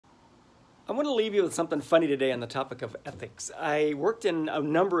I want to leave you with something funny today on the topic of ethics. I worked in a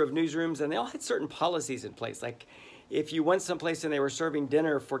number of newsrooms and they all had certain policies in place. Like if you went someplace and they were serving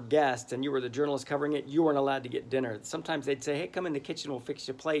dinner for guests and you were the journalist covering it, you weren't allowed to get dinner. Sometimes they'd say, hey, come in the kitchen, we'll fix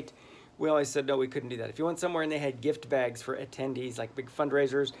you a plate. We always said, no, we couldn't do that. If you went somewhere and they had gift bags for attendees, like big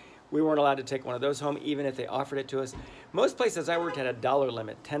fundraisers, we weren't allowed to take one of those home, even if they offered it to us. Most places I worked had a dollar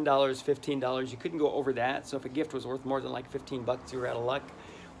limit, $10, $15. You couldn't go over that. So if a gift was worth more than like 15 bucks, you were out of luck.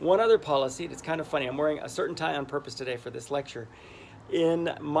 One other policy, it's kind of funny, I'm wearing a certain tie on purpose today for this lecture.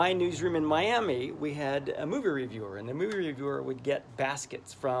 In my newsroom in Miami, we had a movie reviewer, and the movie reviewer would get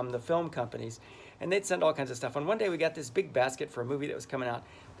baskets from the film companies, and they'd send all kinds of stuff. And one day we got this big basket for a movie that was coming out.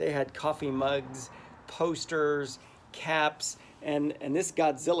 They had coffee mugs, posters, caps, and this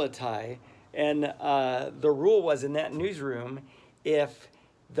Godzilla tie. And the rule was in that newsroom, if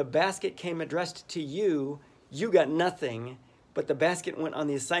the basket came addressed to you, you got nothing. But the basket went on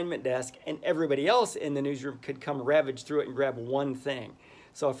the assignment desk and everybody else in the newsroom could come ravage through it and grab one thing.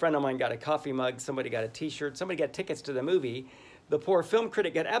 So a friend of mine got a coffee mug, somebody got a t-shirt, somebody got tickets to the movie. The poor film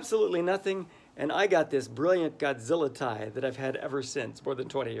critic got absolutely nothing, and I got this brilliant Godzilla tie that I've had ever since, more than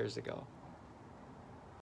 20 years ago.